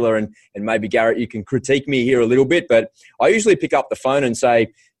vernacular, and maybe, Garrett, you can critique me here a little bit, but I usually pick up the phone and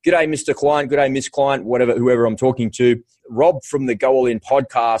say, g'day, Mr. Client, g'day, Miss Client, whoever I'm talking to. Rob from the Go All In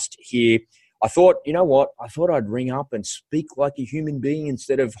podcast here. I thought, you know what? I thought I'd ring up and speak like a human being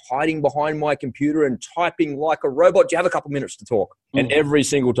instead of hiding behind my computer and typing like a robot. Do you have a couple minutes to talk? And every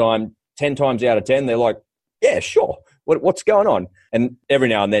single time, 10 times out of 10, they're like, yeah, sure. What's going on? And every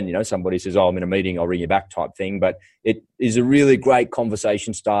now and then, somebody says, I'm in a meeting, I'll ring you back type thing. But it is a really great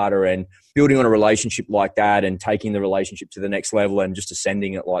conversation starter, and building on a relationship like that and taking the relationship to the next level and just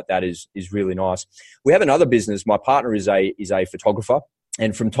ascending it like that is really nice. We have another business. My partner is a photographer.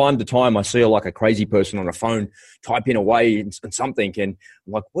 And from time to time, I see her like a crazy person on a phone typing away and something. And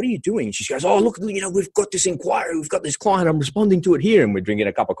I'm like, what are you doing? And she goes, oh, look, we've got this inquiry. We've got this client. I'm responding to it here. And we're drinking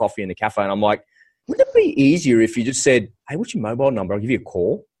a cup of coffee in the cafe. And I'm like, wouldn't it be easier if you just said, hey, what's your mobile number? I'll give you a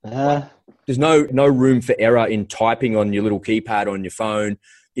call. There's no room for error in typing on your little keypad on your phone.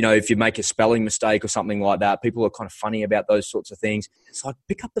 If you make a spelling mistake or something like that, people are kind of funny about those sorts of things. It's like,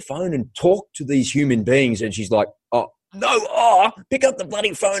 pick up the phone and talk to these human beings. And she's like, pick up the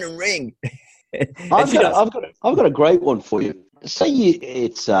bloody phone and ring. I've got a great one for you. Say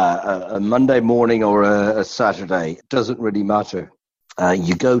it's a Monday morning or a Saturday. It doesn't really matter.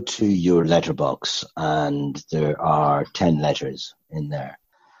 You go to your letterbox and there are 10 letters in there.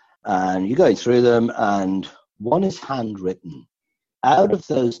 And you're going through them and one is handwritten Out of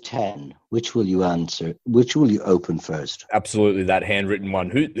those 10, which will you answer? Which will you open first? Absolutely, that handwritten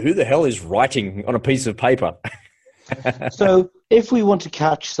one. Who the hell is writing on a piece of paper? So if we want to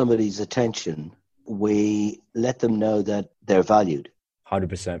catch somebody's attention, we let them know that they're valued.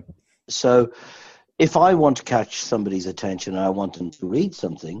 100%. So if I want to catch somebody's attention and I want them to read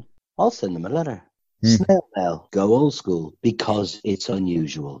something, I'll send them a letter. Snail mail, go old school, because it's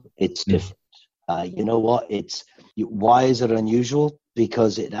unusual. It's different. You know what? Why is it unusual?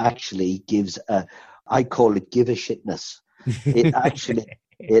 Because it actually gives I call it give a shitness.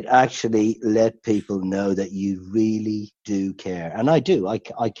 It actually let people know that you really do care. And I do.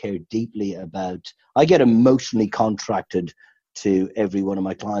 I care deeply about, I get emotionally contracted to every one of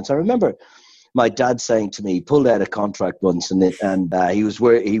my clients. I remember my dad saying to me, he pulled out a contract once and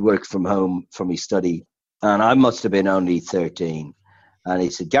he worked from home from his study. And I must have been only 13. And he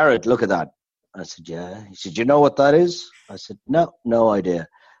said, Garrett, look at that. I said, yeah. He said, you know what that is? I said, no idea.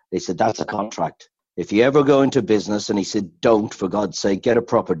 He said, that's a contract. If you ever go into business, and he said, don't, for God's sake, get a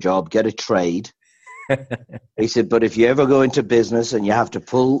proper job, get a trade. He said, but if you ever go into business and you have to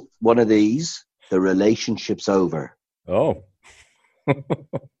pull one of these, the relationship's over. Oh.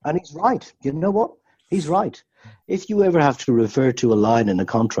 And he's right. You know what? He's right. If you ever have to refer to a line in a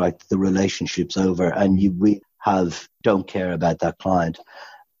contract, the relationship's over, and you don't care about that client.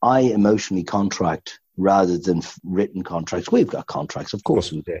 I emotionally contract rather than written contracts. We've got contracts, of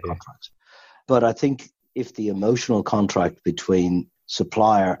course we've got contracts. But I think if the emotional contract between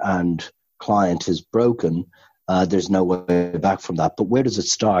supplier and client is broken, there's no way back from that. But where does it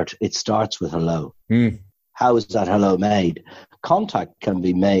start? It starts with hello. How is that hello made? Contact can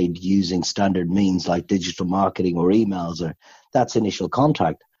be made using standard means like digital marketing or emails, or that's initial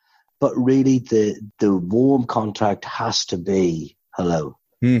contact. But really the warm contact has to be hello.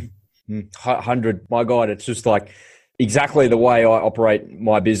 100. My God, it's just like exactly the way I operate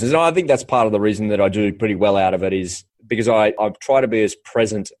my business. And I think that's part of the reason that I do pretty well out of it, is because I try to be as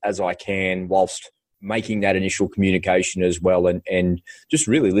present as I can whilst making that initial communication as well, and just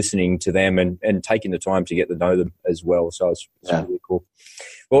really listening to them and taking the time to get to know them as well. So it's really cool.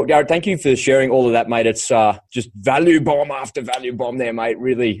 Well, Garrett, thank you for sharing all of that, mate. It's just value bomb after value bomb there, mate.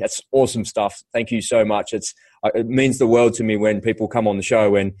 Really, that's awesome stuff. Thank you so much. It means the world to me when people come on the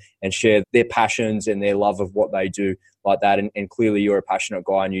show and share their passions and their love of what they do like that. And clearly you're a passionate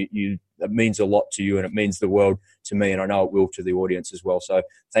guy, and it means a lot to you, and it means the world to me, and I know it will to the audience as well. So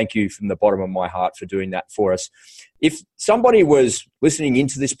thank you from the bottom of my heart for doing that for us. If somebody was listening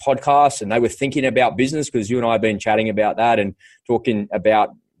into this podcast and they were thinking about business, because you and I have been chatting about that and talking about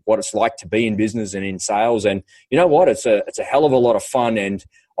what it's like to be in business and in sales, and you know what, it's a hell of a lot of fun, and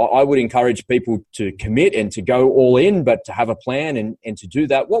I would encourage people to commit and to go all in, but to have a plan and to do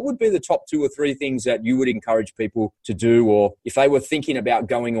that. What would be the top 2 or 3 things that you would encourage people to do? Or if they were thinking about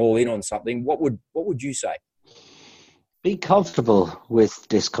going all in on something, what would you say? Be comfortable with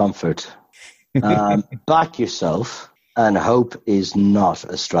discomfort. Back yourself. And hope is not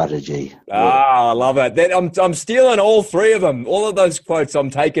a strategy. I love it. Then I'm stealing all 3 of them. All of those quotes, I'm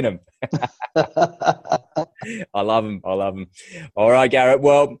taking them. I love them. All right, Garrett.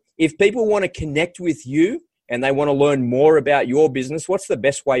 Well, if people want to connect with you and they want to learn more about your business, what's the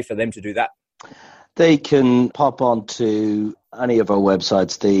best way for them to do that? They can pop onto any of our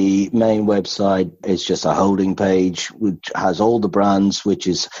websites. The main website is just a holding page which has all the brands, which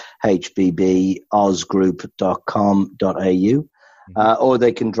is hbbosgroup.com.au. Or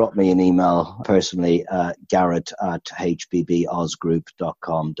they can drop me an email personally,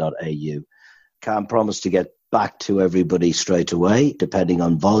 garrett@hbbosgroup.com.au. Can't promise to get back to everybody straight away, depending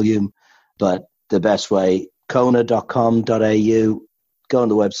on volume, but the best way, kona.com.au. Go on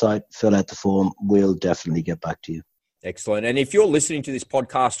the website, fill out the form. We'll definitely get back to you. Excellent. And if you're listening to this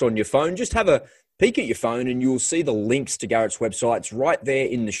podcast on your phone, just have a peek at your phone and you'll see the links to Garrett's website. It's right there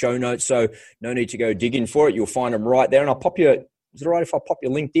in the show notes, so no need to go digging for it. You'll find them right there. And I'll pop your, is it all right if I pop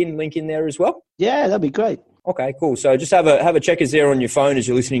your LinkedIn link in there as well? Yeah, that'd be great. Okay, cool. So just have a check as there on your phone as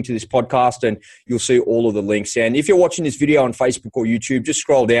you're listening to this podcast, and you'll see all of the links. And if you're watching this video on Facebook or YouTube, just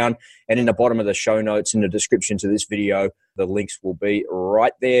scroll down, and in the bottom of the show notes, in the description to this video, the links will be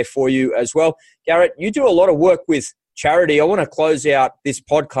right there for you as well. Garrett, you do a lot of work with charity. I want to close out this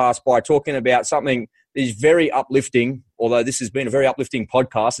podcast by talking about something that is very uplifting, although this has been a very uplifting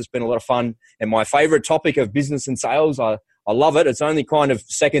podcast. It's been a lot of fun, and my favorite topic of business and sales. I love it. It's only kind of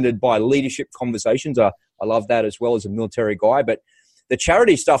seconded by leadership conversations. I love that as well as a military guy. But the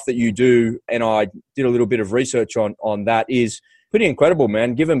charity stuff that you do, and I did a little bit of research on that, is pretty incredible,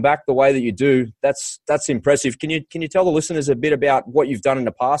 man. Giving back the way that you do, that's impressive. Can you tell the listeners a bit about what you've done in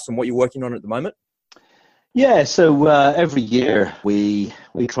the past and what you're working on at the moment? Yeah, so every year we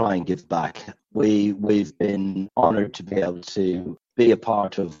try and give back. We've been honoured to be able to be a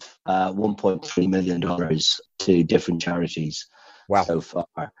part of $1.3 million to different charities. Wow. So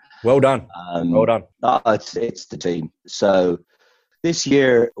far. Well done. Well done. It's the team. So this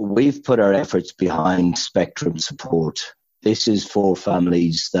year we've put our efforts behind Spectrum Support. This is for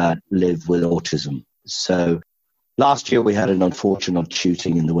families that live with autism. So last year we had an unfortunate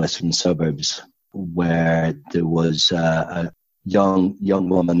shooting in the western suburbs where there was a young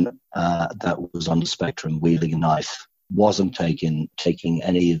woman that was on the spectrum wielding a knife, wasn't taking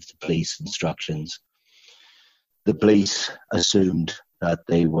any of the police instructions. The police assumed that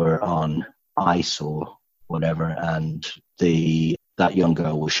they were on ice or whatever, and that young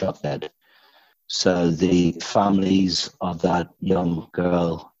girl was shot dead. So the families of that young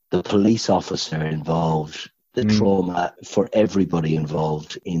girl, the police officer involved, the trauma for everybody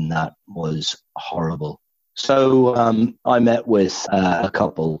involved in that was horrible. So I met with a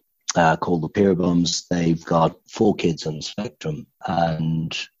couple called the Peerbums. They've got 4 kids on the spectrum,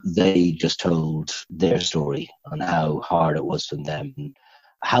 and they just told their story on how hard it was for them,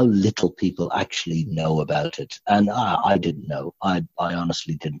 how little people actually know about it. And I didn't know. I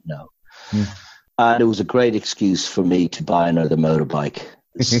honestly didn't know. And it was a great excuse for me to buy another motorbike.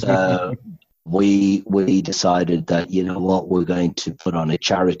 So we decided that, you know what, we're going to put on a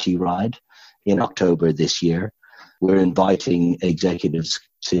charity ride in October this year. We're inviting executives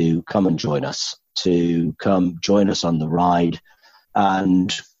to come and join us, on the ride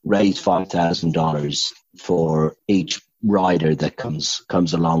and raise $5,000 for each rider that comes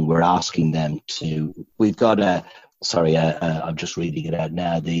along. We're asking them to, we've got I'm just reading it out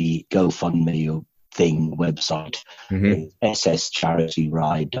now, the GoFundMe thing website,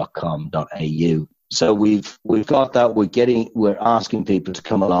 sscharityride.com.au. So we've got that. We're asking people to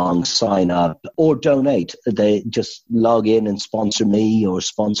come along, sign up, or donate. They just log in and sponsor me or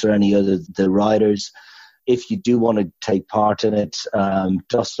sponsor any other the riders. If you do want to take part in it,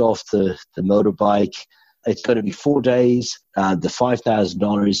 dust off the motorbike. It's going to be 4 days. The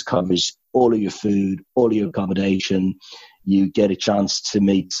 $5,000 covers all of your food, all of your accommodation. You get a chance to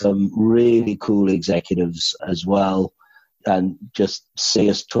meet some really cool executives as well, and just see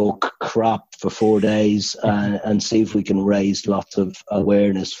us talk crap for 4 days and see if we can raise lots of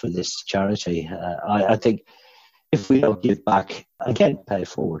awareness for this charity. I think if we don't give back, again, pay it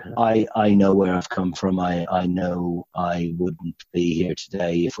forward. I know where I've come from. I know I wouldn't be here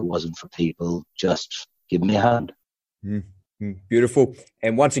today if it wasn't for people. Just give me a hand. Beautiful.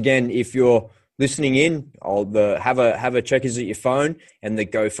 And once again, if you're listening in, I'll have a checkers at your phone, and the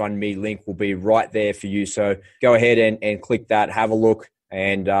GoFundMe link will be right there for you. So go ahead and click that, have a look,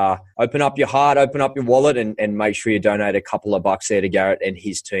 and open up your heart, open up your wallet, and make sure you donate a couple of bucks there to Garrett and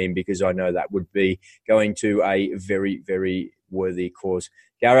his team, because I know that would be going to a very, very worthy cause.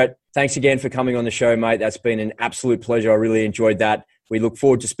 Garrett, thanks again for coming on the show, mate. That's been an absolute pleasure. I really enjoyed that. We look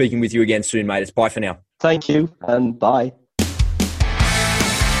forward to speaking with you again soon, mate. It's bye for now. Thank you, and bye.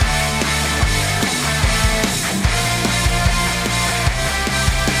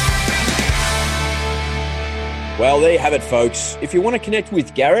 Well, there you have it, folks. If you want to connect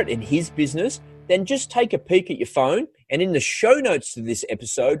with Garrett and his business, then just take a peek at your phone, and in the show notes to this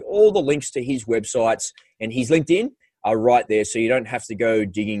episode, all the links to his websites and his LinkedIn are right there, so you don't have to go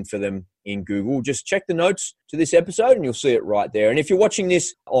digging for them in Google. Just check the notes to this episode and you'll see it right there. And if you're watching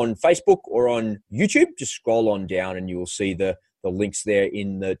this on Facebook or on YouTube, just scroll on down and you'll see the links there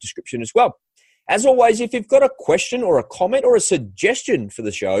in the description as well. As always, if you've got a question or a comment or a suggestion for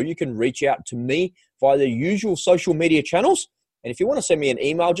the show, you can reach out to me via the usual social media channels. And if you want to send me an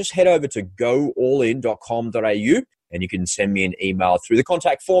email, just head over to goallin.com.au and you can send me an email through the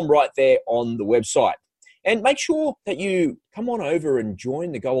contact form right there on the website. And make sure that you come on over and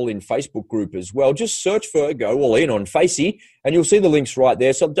join the Go All In Facebook group as well. Just search for Go All In on Facey and you'll see the links right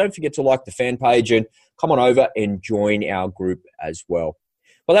there. So don't forget to like the fan page and come on over and join our group as well.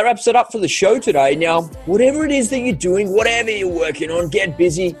 Well, that wraps it up for the show today. Now, whatever it is that you're doing, whatever you're working on, get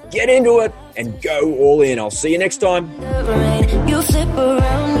busy, get into it, and go all in. I'll see you next time. You flip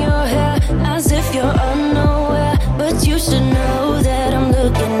around your hair as if you're unaware, but you should know that I'm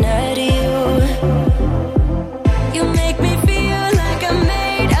looking at